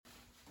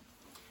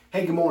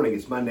Hey, good morning.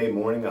 It's Monday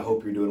morning. I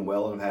hope you're doing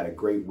well and have had a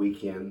great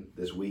weekend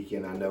this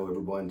weekend. I know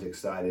everyone's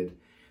excited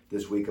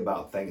this week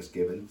about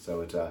Thanksgiving.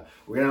 So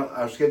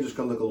our schedule's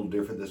gonna look a little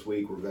different this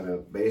week. We're gonna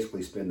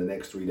basically spend the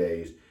next 3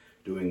 days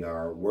doing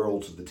our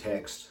worlds of the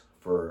text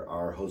for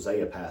our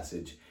Hosea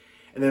passage.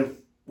 And then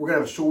we're gonna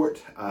have a short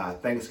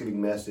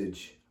Thanksgiving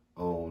message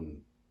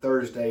on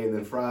Thursday, and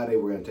then Friday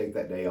we're gonna take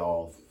that day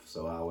off.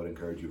 So I would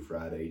encourage you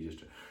Friday just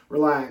to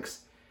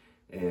relax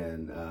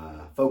and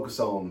focus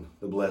on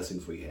the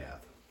blessings we have.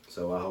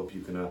 So I hope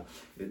you can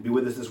be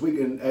with us this week.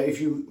 And if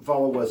you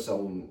follow us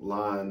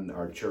online,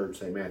 our church,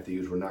 St.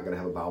 Matthew's, we're not going to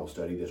have a Bible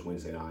study this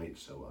Wednesday night.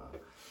 So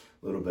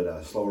a little bit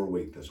slower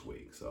week this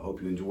week. So I hope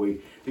you enjoy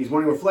these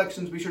morning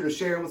reflections. Be sure to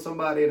share them with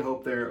somebody and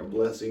hope they're a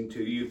blessing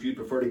to you. If you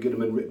prefer to get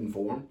them in written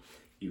form,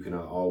 you can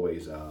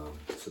always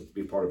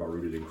be part of our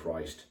Rooted in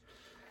Christ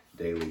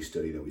daily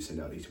study that we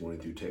send out each morning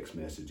through text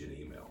message and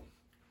email.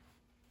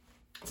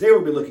 Today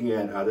we'll be looking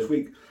at, this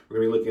week, we're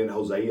going to be looking at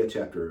Hosea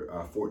chapter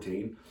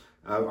 14.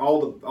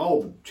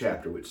 All the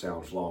chapter, which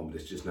sounds long, but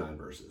it's just 9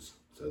 verses.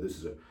 So this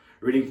is a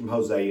reading from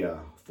Hosea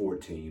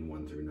 14,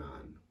 1 through 9.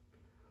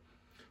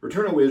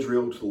 Return, O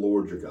Israel, to the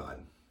Lord your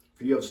God,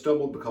 for you have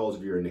stumbled because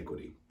of your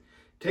iniquity.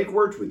 Take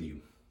words with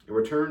you, and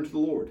return to the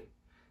Lord.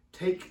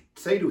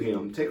 Say to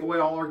him, take away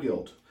all our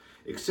guilt,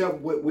 accept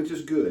which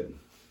is good,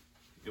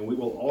 and we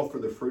will offer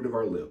the fruit of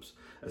our lips.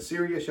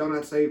 Assyria shall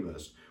not save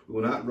us. We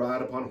will not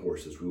ride upon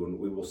horses. We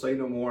will say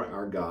no more,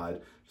 our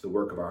God is the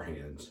work of our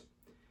hands.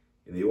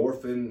 In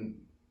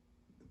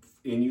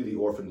you the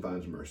orphan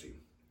finds mercy.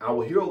 I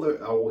will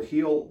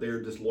heal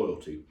their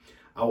disloyalty.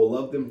 I will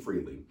love them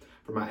freely,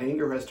 for my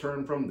anger has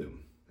turned from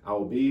them. I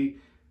will be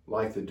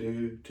like the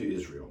dew to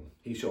Israel.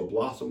 He shall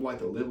blossom like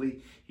the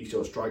lily. He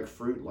shall strike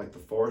fruit like the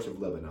forest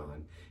of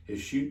Lebanon. His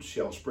shoots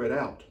shall spread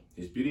out.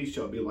 His beauty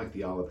shall be like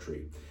the olive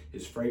tree.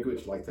 His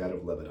fragrance like that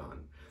of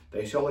Lebanon.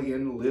 They shall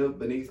again live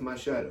beneath my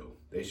shadow.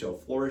 They shall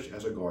flourish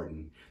as a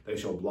garden. They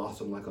shall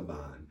blossom like a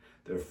vine.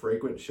 Their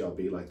fragrance shall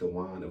be like the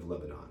wine of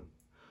Lebanon.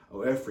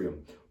 O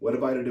Ephraim, what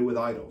have I to do with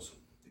idols?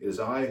 It is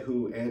I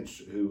who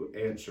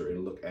answer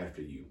and look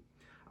after you.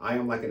 I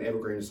am like an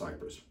evergreen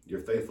cypress. Your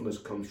faithfulness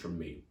comes from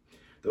me.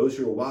 Those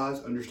who are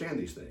wise understand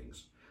these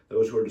things.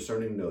 Those who are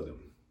discerning know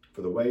them.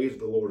 For the ways of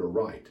the Lord are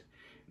right,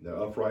 and the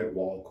upright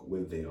walk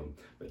with them,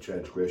 but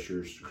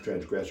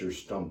transgressors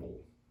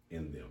stumble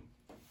in them.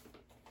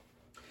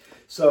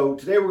 So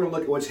today we're going to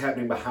look at what's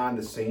happening behind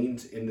the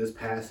scenes in this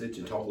passage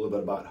and talk a little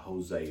bit about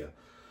Hosea.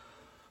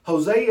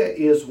 Hosea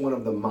is one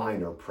of the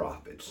minor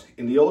prophets.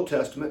 In the Old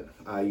Testament,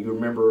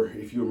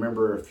 if you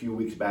remember a few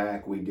weeks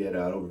back, we did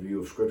an overview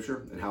of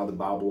Scripture and how the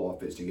Bible all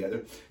fits together.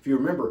 If you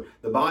remember,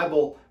 the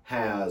Bible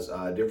has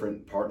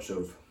different parts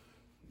of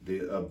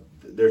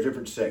there's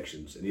different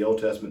sections. In the Old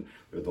Testament,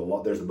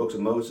 there's the books of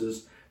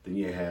Moses, then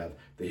you have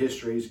the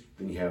histories,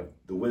 then you have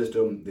the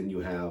wisdom, then you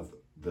have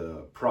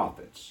the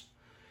prophets.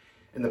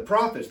 And the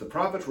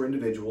prophets were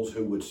individuals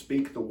who would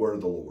speak the word of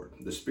the Lord.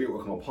 The Spirit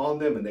would come upon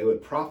them and they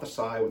would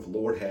prophesy what the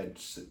Lord had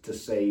to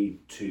say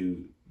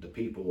to the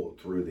people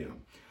through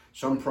them.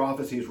 Some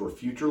prophecies were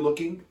future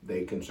looking.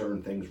 They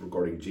concerned things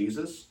regarding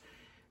Jesus,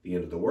 the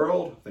end of the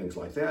world, things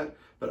like that.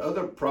 But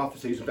other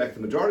prophecies, in fact, the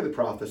majority of the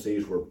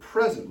prophecies were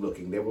present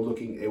looking. They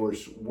were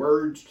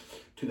words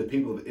to the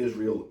people of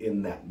Israel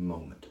in that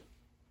moment.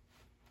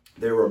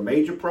 There were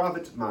major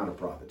prophets, minor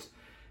prophets.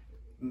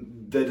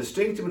 The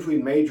distinction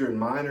between major and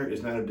minor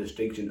is not a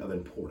distinction of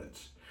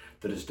importance.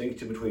 The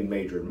distinction between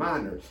major and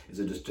minor is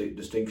a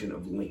distinction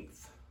of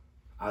length.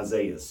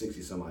 Isaiah is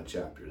 60 some odd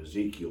chapters.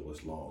 Ezekiel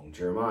is long.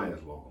 Jeremiah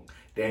is long.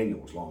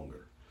 Daniel is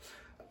longer.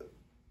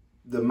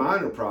 The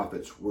minor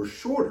prophets were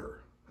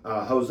shorter.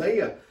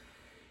 Hosea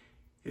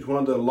is one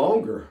of the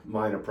longer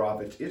minor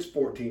prophets. It's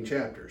 14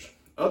 chapters.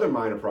 Other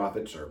minor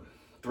prophets are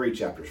 3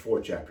 chapters,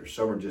 4 chapters.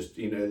 Some are just,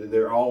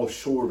 they're all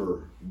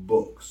shorter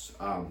books.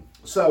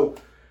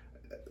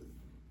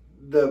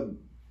 The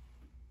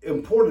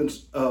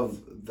importance of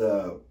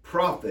the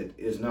prophet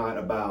is not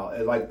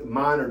about, like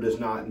minor does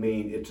not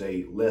mean it's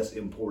a less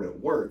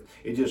important work.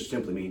 It just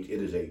simply means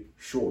it is a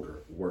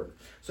shorter work.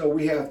 So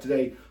we have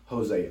today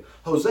Hosea.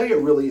 Hosea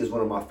really is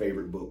one of my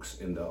favorite books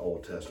in the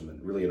Old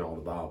Testament, really in all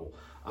the Bible.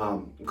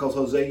 Because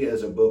Hosea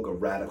is a book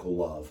of radical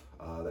love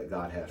that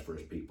God has for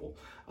his people.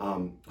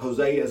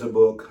 Hosea is a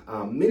book,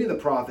 many of the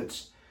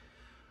prophets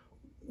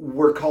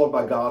were called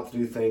by God to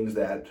do things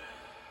that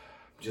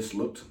just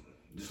looked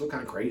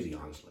kind of crazy,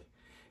 honestly.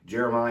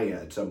 Jeremiah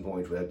at some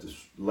point would have to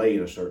lay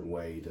in a certain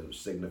way to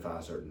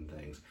signify certain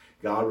things.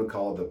 God would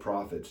call the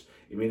prophets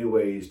in many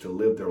ways to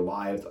live their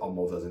lives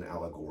almost as an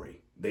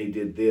allegory. They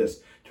did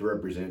this to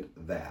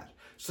represent that.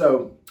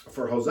 So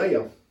for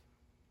Hosea,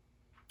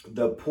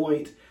 the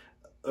point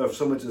of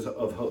so much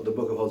of the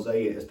book of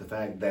Hosea is the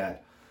fact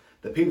that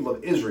the people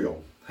of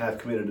Israel have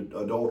committed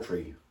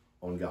adultery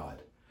on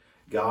God.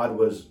 God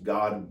was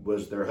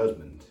their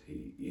husband.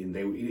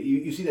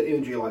 You see that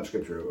imagery a lot in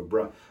Scripture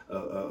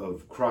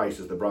of Christ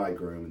as the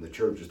bridegroom and the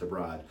church as the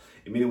bride.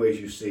 In many ways,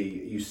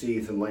 you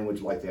see some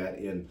language like that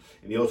in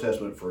the Old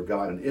Testament for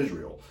God and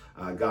Israel.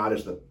 God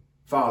is the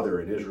father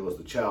and Israel is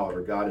the child,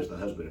 or God is the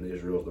husband and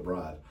Israel is the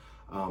bride.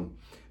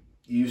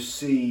 You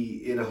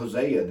see in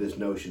Hosea this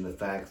notion, the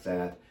fact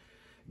that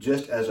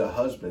just as a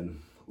husband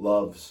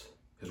loves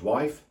his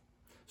wife,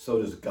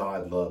 so does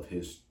God love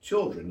his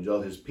children,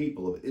 love his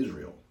people of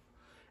Israel.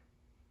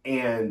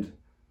 And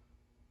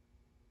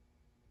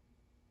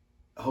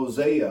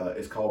Hosea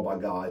is called by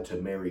God to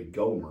marry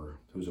Gomer,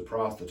 who's a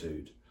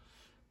prostitute.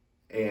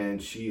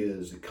 And she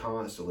is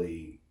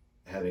constantly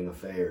having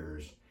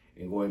affairs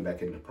and going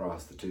back into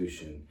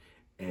prostitution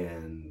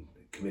and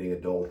committing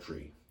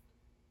adultery.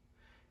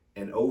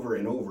 And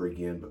over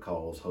again,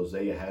 because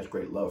Hosea has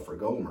great love for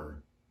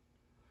Gomer,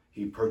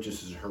 he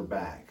purchases her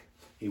back.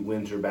 He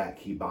wins her back.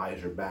 He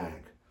buys her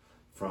back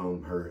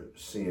from her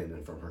sin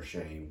and from her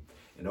shame.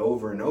 And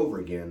over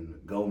again,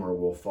 Gomer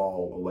will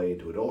fall away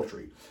into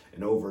adultery.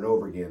 And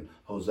over again,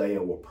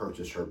 Hosea will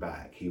purchase her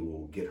back. He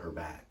will get her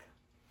back.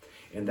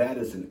 And that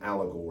is an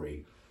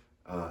allegory,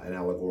 an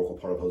allegorical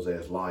part of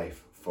Hosea's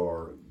life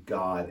for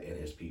God and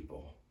his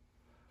people.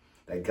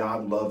 That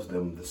God loves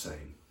them the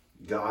same.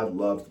 God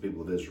loves the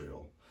people of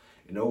Israel.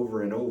 And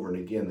over and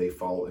again, they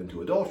fall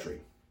into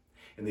adultery.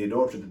 And the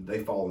adultery that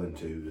they fall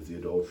into is the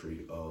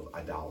adultery of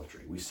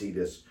idolatry. We see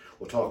this,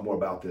 we'll talk more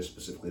about this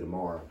specifically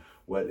tomorrow,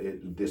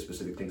 this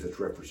specific things that's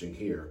referencing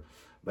here.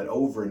 But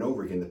over and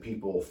over again, the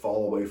people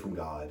fall away from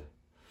God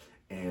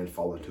and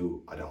fall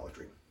into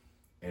idolatry.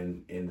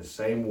 And in the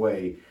same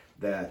way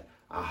that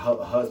a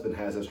husband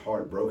has his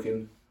heart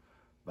broken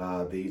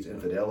by these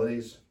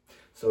infidelities,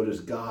 so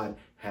does God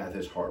have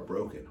his heart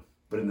broken.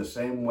 But in the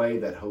same way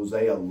that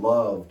Hosea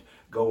loved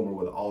Gomer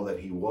with all that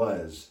he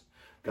was,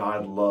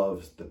 God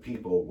loves the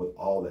people with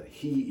all that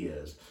he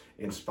is,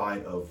 in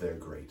spite of their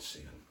great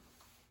sin.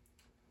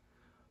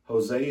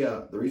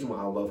 Hosea, the reason why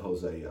I love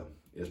Hosea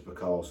is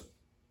because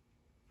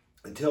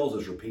it tells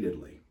us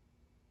repeatedly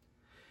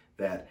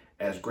that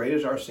as great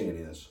as our sin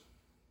is,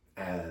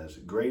 as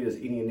great as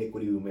any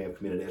iniquity we may have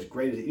committed, as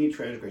great as any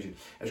transgression,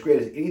 as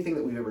great as anything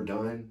that we've ever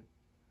done,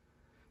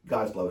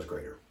 God's love is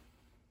greater.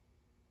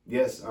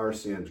 Yes, our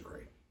sin is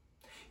great.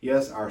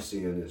 Yes, our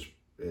sin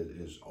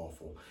is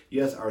awful.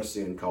 Yes, our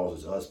sin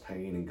causes us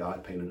pain and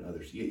God pain and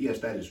others. Yes,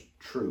 that is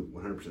true,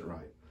 100%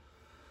 right.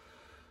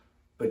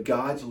 But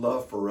God's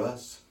love for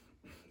us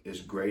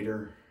is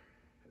greater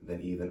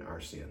than even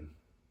our sin.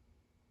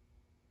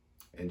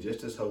 And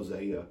just as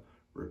Hosea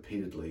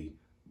repeatedly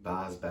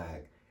buys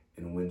back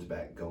and wins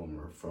back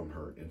Gomer from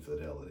her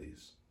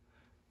infidelities,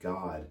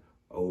 God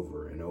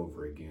over and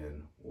over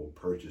again will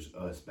purchase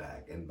us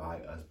back and buy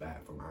us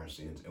back from our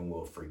sins and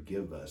will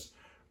forgive us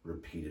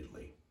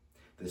repeatedly.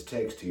 This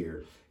text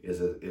here is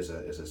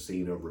a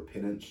scene of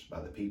repentance by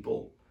the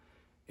people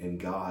and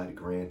God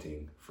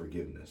granting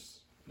forgiveness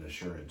and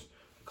assurance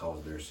because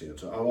of their sin.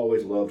 So I've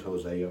always loved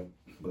Hosea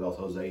because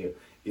Hosea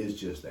is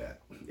just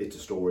that. It's a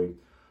story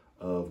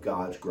of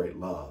God's great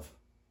love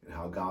and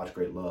how God's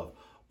great love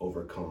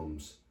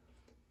overcomes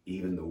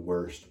even the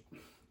worst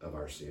of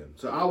our sin.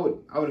 So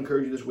I would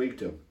encourage you this week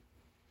to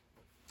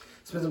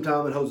spend some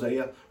time in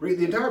Hosea. Read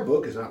the entire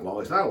book. Is not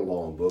long. It's not a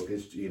long book.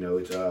 It's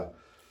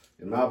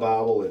in my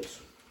Bible. It's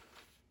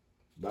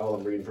the Bible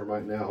I'm reading from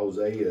right now.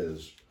 Hosea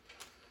is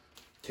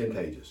 10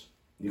 pages.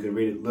 You can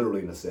read it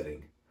literally in a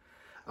sitting.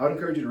 I would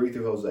encourage you to read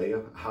through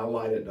Hosea,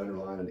 highlight it,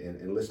 underline it,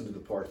 and listen to the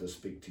parts that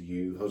speak to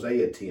you.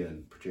 Hosea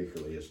 10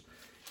 particularly is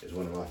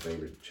one of my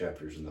favorite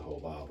chapters in the whole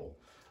Bible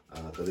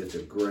because it's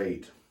a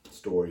great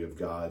story of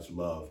God's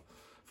love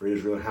for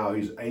Israel and how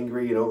he's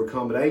angry and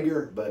overcome with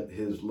anger, but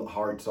his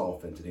heart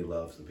softens and he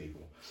loves the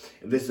people.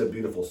 And this is a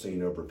beautiful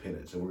scene of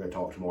repentance, and we're going to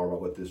talk tomorrow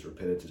about what this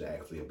repentance is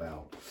actually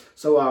about.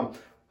 So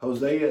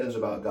Hosea is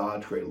about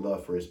God's great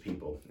love for his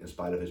people in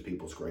spite of his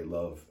people's great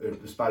love,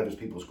 in spite of his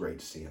people's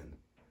great sin.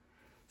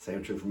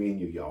 Same true for me and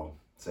you, y'all.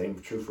 Same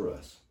true for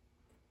us.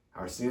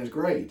 Our sin is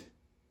great,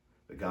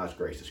 but God's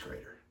grace is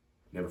greater.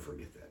 Never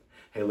forget that.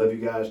 Hey, love you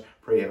guys.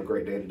 Pray you have a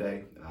great day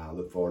today. I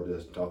look forward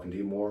to talking to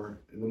you more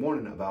in the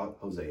morning about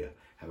Hosea.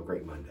 Have a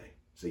great Monday.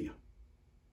 See you.